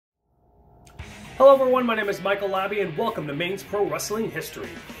Hello everyone, my name is Michael Labby and welcome to Maine's Pro Wrestling History.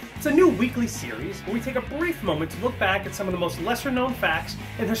 It's a new weekly series where we take a brief moment to look back at some of the most lesser known facts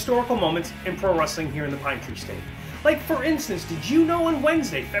and historical moments in pro wrestling here in the Pine Tree State. Like for instance, did you know on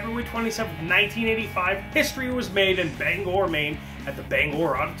Wednesday, February 27, 1985, history was made in Bangor, Maine at the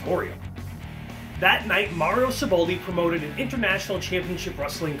Bangor Auditorium? That night, Mario Saboldi promoted an International Championship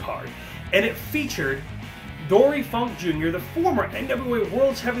Wrestling card, and it featured Dory Funk Jr., the former NWA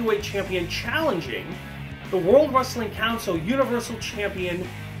World's Heavyweight Champion, challenging the World Wrestling Council Universal Champion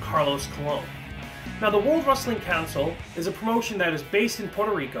Carlos Colon. Now, the World Wrestling Council is a promotion that is based in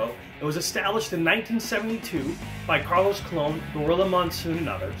Puerto Rico. It was established in 1972 by Carlos Colon, Gorilla Monsoon, and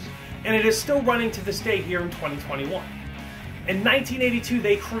others, and it is still running to this day here in 2021. In 1982,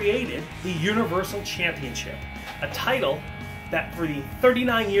 they created the Universal Championship, a title that for the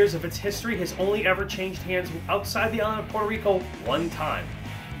 39 years of its history has only ever changed hands outside the island of Puerto Rico one time.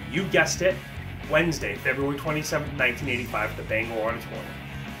 You guessed it, Wednesday, February 27, 1985 at the Bangor Auditorium.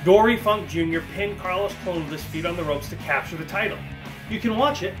 Dory Funk Jr. pinned Carlos Colon with his feet on the ropes to capture the title. You can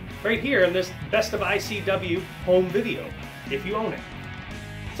watch it right here in this Best of ICW home video, if you own it.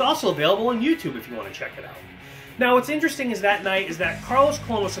 It's also available on YouTube if you want to check it out. Now, what's interesting is that Carlos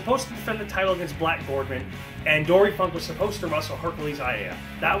Colon was supposed to defend the title against Black Boardman, and Dory Funk was supposed to wrestle Hercules IAF.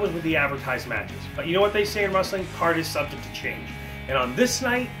 That was with the advertised matches. But you know what they say in wrestling? Card is subject to change. And on this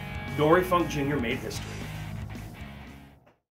night, Dory Funk Jr. made history.